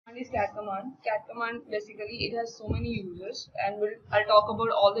Is cat command. Cat command basically it has so many uses, and I'll talk about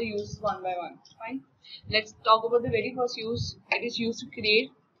all the uses one by one. Fine. Let's talk about the very first use. It is used to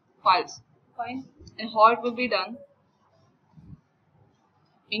create files. Fine. And how it will be done?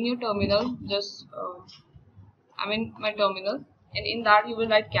 In your terminal, just I'm in my terminal, and in that you will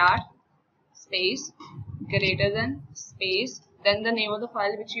write cat space greater than space then the name of the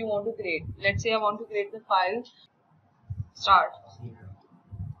file which you want to create. Let's say I want to create the file start.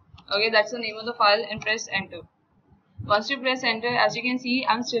 Okay, that's the name of the file, and press enter. Once you press enter, as you can see,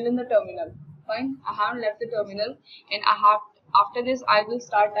 I'm still in the terminal. Fine, I haven't left the terminal, and after this I will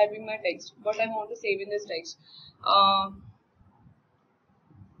start typing my text. What I want to save in this text.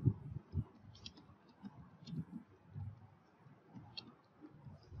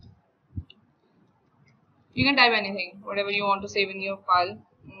 You can type anything, whatever you want to save in your file.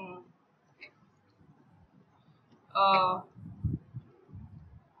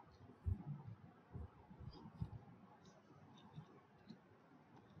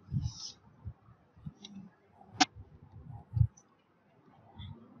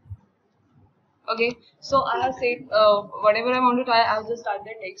 Okay, so I have saved whatever I want to type. I'll just start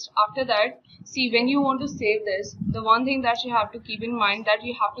the text. After that, see, when you want to save this, the one thing that you have to keep in mind that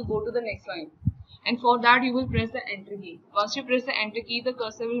you have to go to the next line, and for that you will press the enter key. Once you press the enter key, the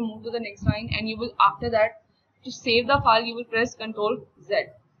cursor will move to the next line, and you will, after that, to save the file, you will press Ctrl Z.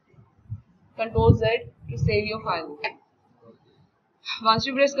 Ctrl Z to save your file. Once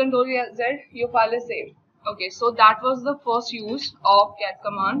you press Ctrl Z, your file is saved. Okay, so that was the first use of cat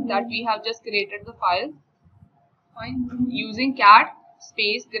command, that we have just created the file. Fine, using cat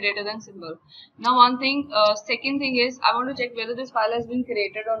space greater than symbol. Now one thing, second thing is I want to check whether this file has been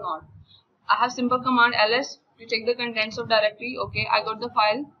created or not. I have simple command ls to check the contents of directory. Okay, I got the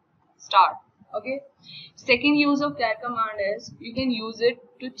file start. Okay, second use of cat command is you can use it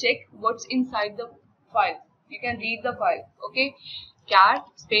to check what's inside the file. You can read the file. Okay, cat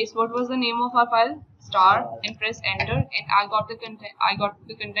space, what was the name of our file? Start, and press enter, and I got the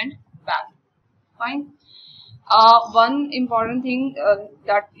content back. Fine. One important thing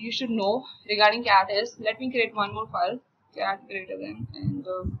that you should know regarding cat is, let me create one more file, cat greater than, and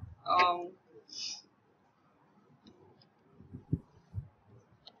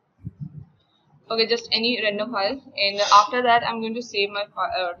okay, just any random file, and after that I'm going to save my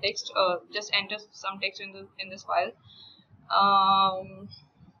text. Just enter some text in this file.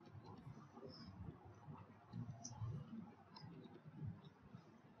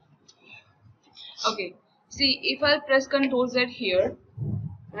 Okay, see, if I press Ctrl Z here,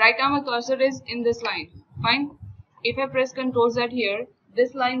 right now my cursor is in this line. Fine. If I press Ctrl Z here,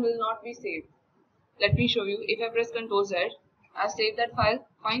 this line will not be saved. Let me show you. If I press Ctrl Z, I save that file.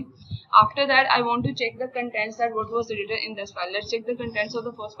 Fine. After that, I want to check the contents, that what was written in this file. Let's check the contents of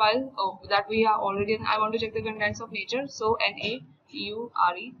the first file that we have already. I want to check the contents of nature. So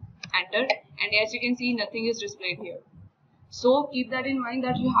NATURE, enter, and as you can see, nothing is displayed here. So keep that in mind,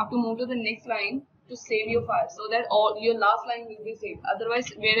 that you have to move to the next line to save your file, so that all your last line will be saved.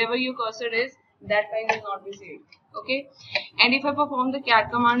 Otherwise, wherever your cursor is, that line will not be saved. Okay, and if I perform the cat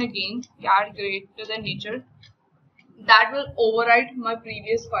command again, cat greater than nature, that will overwrite my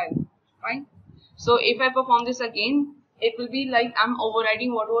previous file. Fine. So if I perform this again, it will be like I'm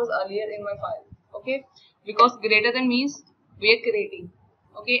overwriting what was earlier in my file. Okay, because greater than means we are creating.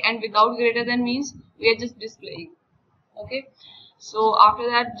 Okay, and without greater than means we are just displaying. Okay, so after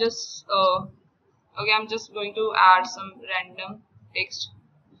that, just okay, I'm just going to add some random text,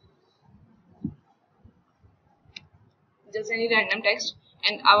 just any random text,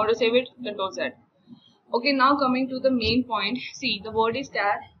 and I want to save it. Ctrl Z. Okay, now coming to the main point. See, the word is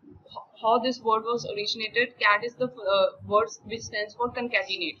cat. How this word was originated? Cat is the word which stands for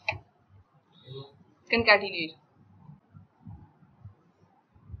concatenate. Concatenate.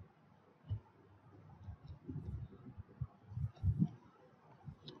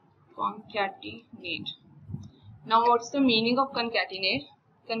 Concatenate. Now, what's the meaning of concatenate?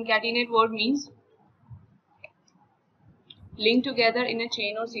 Concatenate word means link together in a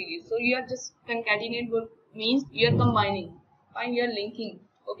chain or series. So you are just concatenate means you are combining. Fine, you are linking.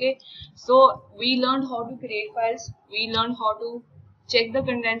 Okay, so we learned how to create files. We learned how to check the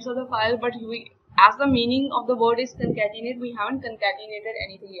contents of the file, but as the meaning of the word is concatenate, we haven't concatenated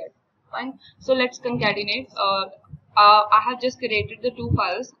anything yet. Fine, so let's concatenate. I have just created the two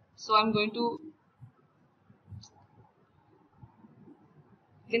files, so I'm going to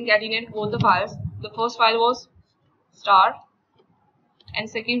concatenate both the files. The first file was start, and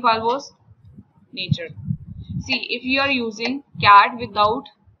second file was nature. See, if you are using cat without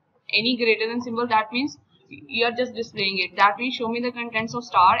any greater than symbol, that means you are just displaying it. That means show me the contents of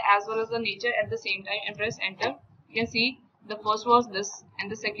star as well as the nature at the same time and press enter. You can see the first was this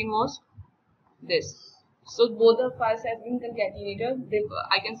and the second was this. So both the files have been concatenated.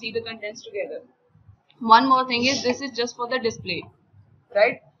 I can see the contents together. One more thing is this is just for the display,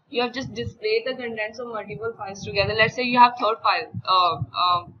 right? You have just displayed the contents of multiple files together. Let's say you have third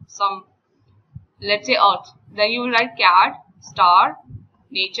file, let's say earth. Then you will write cat star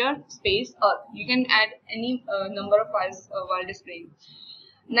nature space earth. You can add any number of files while displaying.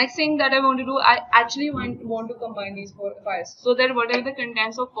 Next thing that I want to do, I actually want to combine these four files so that whatever the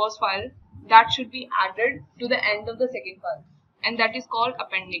contents of first file, that should be added to the end of the second file, and that is called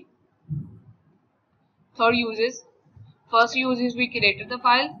appending. Third use is, first use is we created the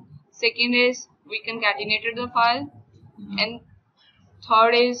file, second is we concatenated the file, and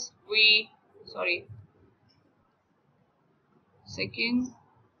third is second,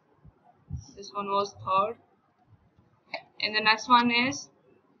 this one was third, and the next one is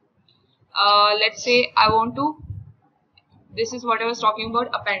let's say I want to, this is what I was talking about,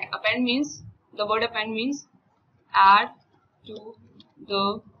 append. Append means, the word append means add to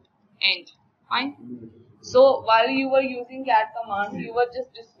the end. Fine. So while you were using cat command, you were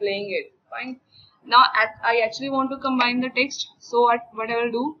just displaying it. Fine. Now I actually want to combine the text. So what I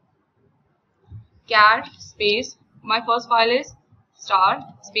will do, cat space, my first file is star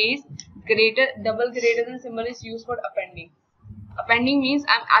space double greater than symbol is used for appending. Appending means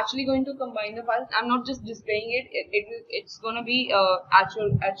I'm actually going to combine the files. I'm not just displaying it. It's going to be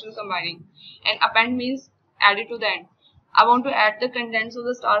actual combining. And append means add it to the end. I want to add the contents of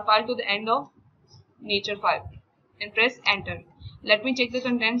the star file to the end of nature file and press enter. Let me check the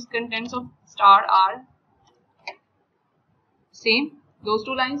contents of star are same, those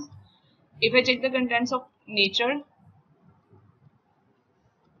two lines. If I check the contents of nature,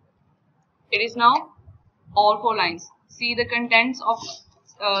 it is now all 4 lines. See, the contents of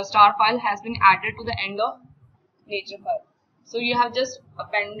star file has been added to the end of nature file. So you have just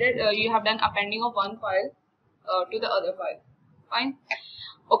appended, you have done appending of one file to the other file. Fine.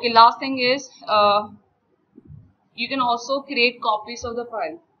 Okay, last thing is you can also create copies of the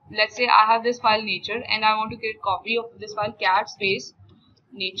file. Let's say I have this file nature and I want to create copy of this file cat space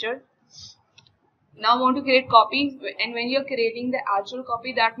nature. Now I want to create copy, and when you are creating the actual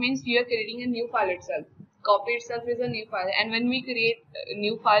copy, that means you are creating a new file itself. Copy itself is a new file, and when we create a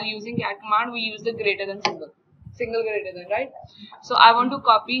new file using cat command, we use the greater than symbol, single greater than, right? So I want to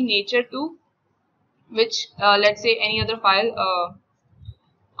copy nature to which let's say any other file,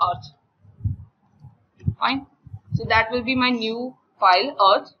 earth. Fine. So that will be my new file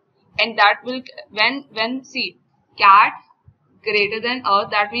earth, and that will when see cat greater than earth,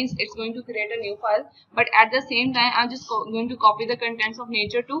 that means it's going to create a new file, but at the same time I'm just going to copy the contents of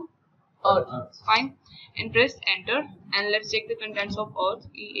nature to earth. Fine. And press enter, and let's check the contents of earth,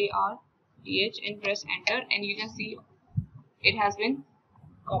 EARTH, and press enter, and you can see it has been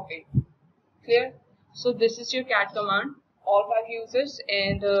copied. Clear? So this is your cat command, all 5 uses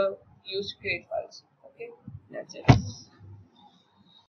and used to create files. Okay, that's it.